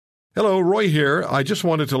Hello, Roy here. I just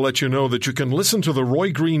wanted to let you know that you can listen to The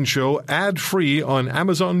Roy Green Show ad-free on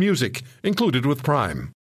Amazon Music, included with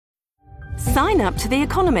Prime. Sign up to The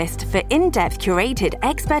Economist for in-depth curated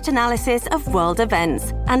expert analysis of world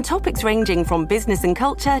events and topics ranging from business and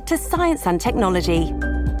culture to science and technology.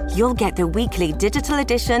 You'll get the weekly digital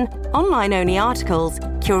edition, online-only articles,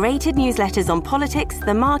 curated newsletters on politics,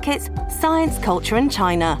 the markets, science, culture and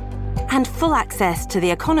China, and full access to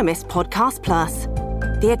The Economist Podcast Plus.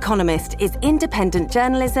 The Economist is independent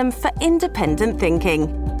journalism for independent thinking.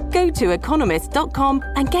 Go to economist.com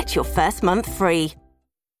and get your first month free.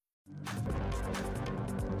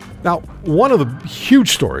 Now, one of the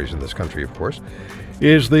huge stories in this country, of course,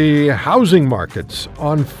 is the housing markets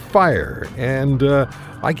on fire. And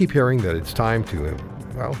I keep hearing that it's time to,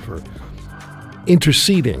 for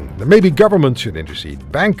interceding. Maybe governments should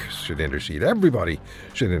intercede, banks should intercede, everybody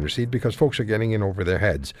should intercede because folks are getting in over their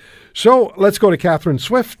heads. So let's go to Catherine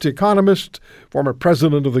Swift, economist, former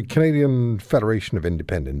president of the Canadian Federation of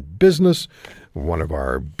Independent Business, one of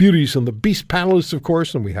our Beauties and the Beast panelists, of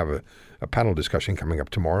course, and we have a panel discussion coming up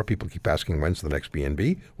tomorrow. People keep asking when's the next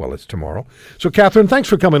BNB. Well, it's tomorrow. So, Catherine, thanks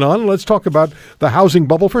for coming on. Let's talk about the housing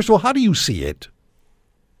bubble. First of all, how do you see it?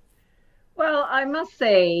 Well, I must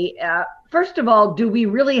say, first of all, do we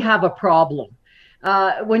really have a problem?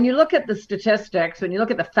 When you look at the statistics, when you look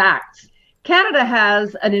at the facts, Canada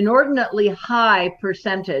has an inordinately high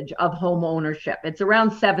percentage of home ownership. It's around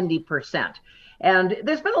 70%. And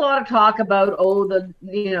there's been a lot of talk about,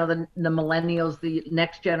 the millennials, the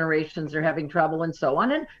next generations are having trouble and so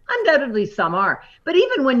on. And undoubtedly some are. But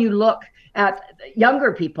even when you look at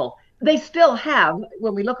younger people, they still have,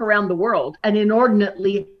 when we look around the world, an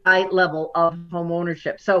inordinately high level of home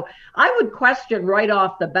ownership. So I would question right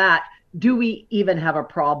off the bat, do we even have a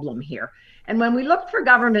problem here? And when we look for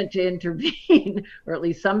government to intervene, or at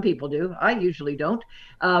least some people do, I usually don't,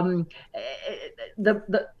 a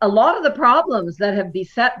lot of the problems that have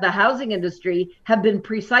beset the housing industry have been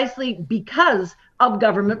precisely because of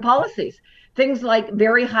government policies. Things like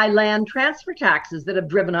very high land transfer taxes that have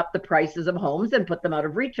driven up the prices of homes and put them out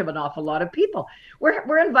of reach of an awful lot of people.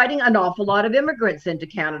 We're inviting an awful lot of immigrants into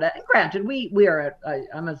Canada. And granted,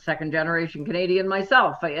 I'm a second generation Canadian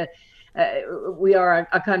myself. We are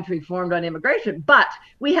a country formed on immigration, but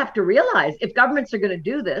we have to realize if governments are going to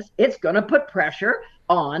do this, it's going to put pressure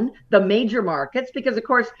on the major markets because, of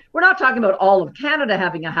course, we're not talking about all of Canada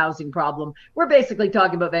having a housing problem. We're basically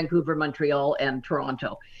talking about Vancouver, Montreal, and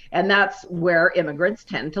Toronto, and that's where immigrants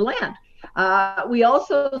tend to land. We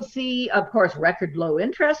also see, of course, record low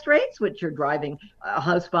interest rates, which are driving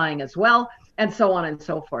house buying as well, and so on and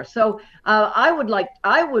so forth. So I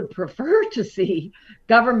would prefer to see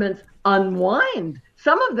governments unwind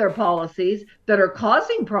some of their policies that are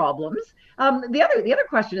causing problems. The other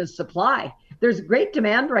question is supply. There's great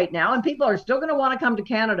demand right now, and people are still going to want to come to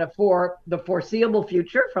Canada for the foreseeable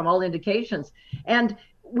future, from all indications. And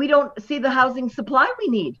we don't see the housing supply we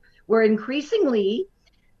need. We're increasingly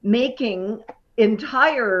making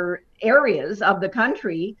entire areas of the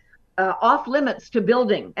country off limits to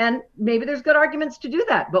building. And maybe there's good arguments to do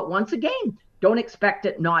that. But once again, don't expect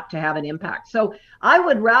it not to have an impact. So I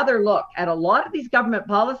would rather look at a lot of these government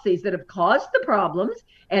policies that have caused the problems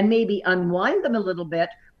and maybe unwind them a little bit,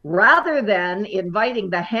 rather than inviting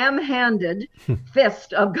the ham-handed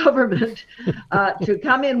fist of government to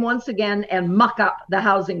come in once again and muck up the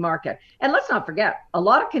housing market. And let's not forget, a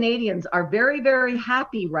lot of Canadians are very, very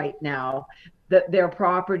happy right now that their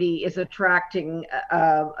property is attracting,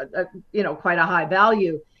 quite a high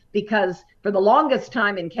value, because for the longest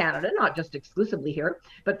time in Canada, not just exclusively here,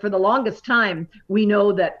 but for the longest time, we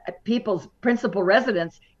know that people's principal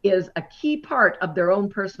residence is a key part of their own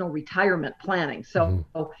personal retirement planning. So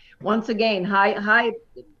once again, high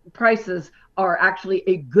prices are actually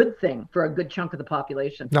a good thing for a good chunk of the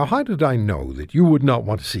population. Now, how did I know that you would not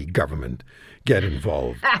want to see government get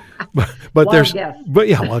involved? Wild guess.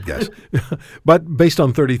 Wild guess. But based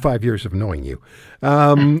on 35 years of knowing you,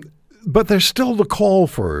 but there's still the call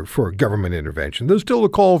for government intervention. There's still the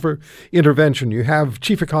call for intervention. You have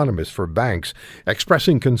chief economists for banks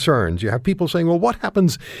expressing concerns. You have people saying, well, what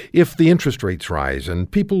happens if the interest rates rise? And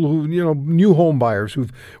people who, new home buyers who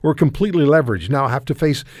were completely leveraged now have to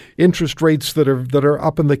face interest rates that are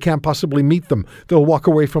up and they can't possibly meet them. They'll walk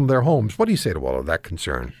away from their homes. What do you say to all of that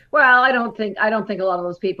concern? Well, I don't think a lot of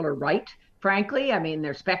those people are right. Frankly, I mean,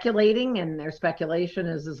 they're speculating, and their speculation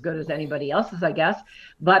is as good as anybody else's, I guess.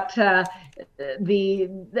 But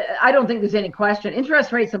I don't think there's any question.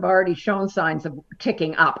 Interest rates have already shown signs of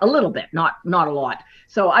ticking up a little bit, not a lot.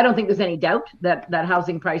 So I don't think there's any doubt that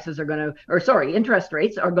housing prices are going to, interest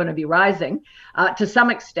rates are going to be rising to some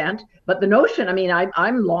extent. But the notion, I mean,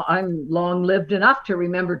 I'm long lived enough to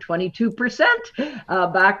remember 22%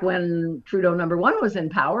 back when Trudeau #1 was in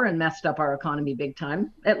power and messed up our economy big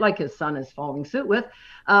time, like his son is following suit with.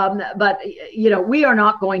 But we are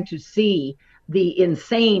not going to see the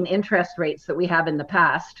insane interest rates that we have in the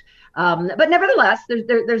past. But nevertheless,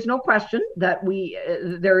 there's no question that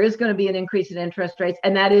there is going to be an increase in interest rates,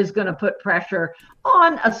 and that is going to put pressure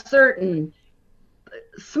on a certain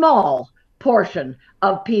small portion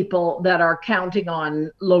of people that are counting on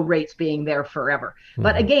low rates being there forever. Mm-hmm.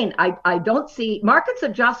 But again, I don't see markets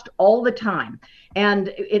adjust all the time.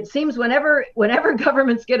 And it seems whenever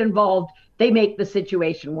governments get involved, they make the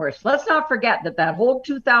situation worse. Let's not forget that whole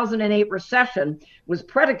 2008 recession was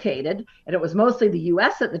predicated, and it was mostly the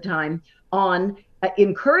U.S. at the time, on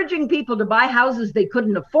encouraging people to buy houses they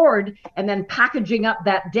couldn't afford, and then packaging up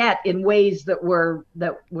that debt in ways that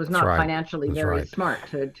was not financially very smart.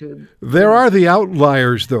 There are the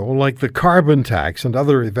outliers, though, like the carbon tax and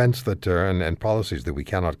other events that and policies that we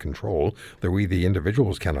cannot control, that we the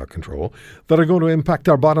individuals cannot control, that are going to impact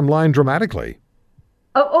our bottom line dramatically.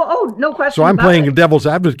 Oh, no question. So I'm playing devil's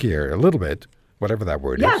advocate here a little bit, whatever that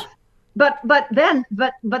word is. But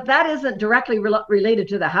that isn't directly related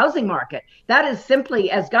to the housing market. That is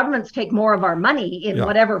simply as governments take more of our money in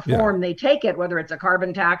whatever form they take it, whether it's a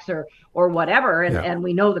carbon tax or whatever. And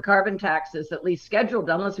we know the carbon tax is at least scheduled,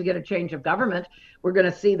 unless we get a change of government. We're going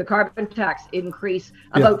to see the carbon tax increase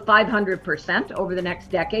about 500% over the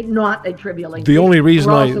next decade. Not a trivial increase. The only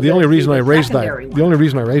reason I raised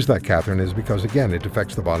that, Catherine, is because again it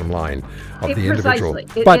affects the bottom line of the individual.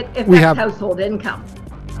 But it affects household income.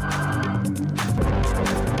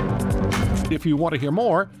 If you want to hear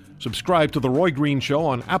more, subscribe to The Roy Green Show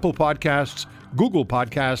on Apple Podcasts, Google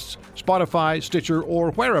Podcasts, Spotify, Stitcher,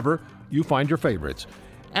 or wherever you find your favorites.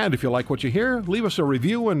 And if you like what you hear, leave us a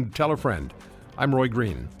review and tell a friend. I'm Roy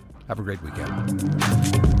Green. Have a great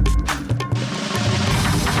weekend.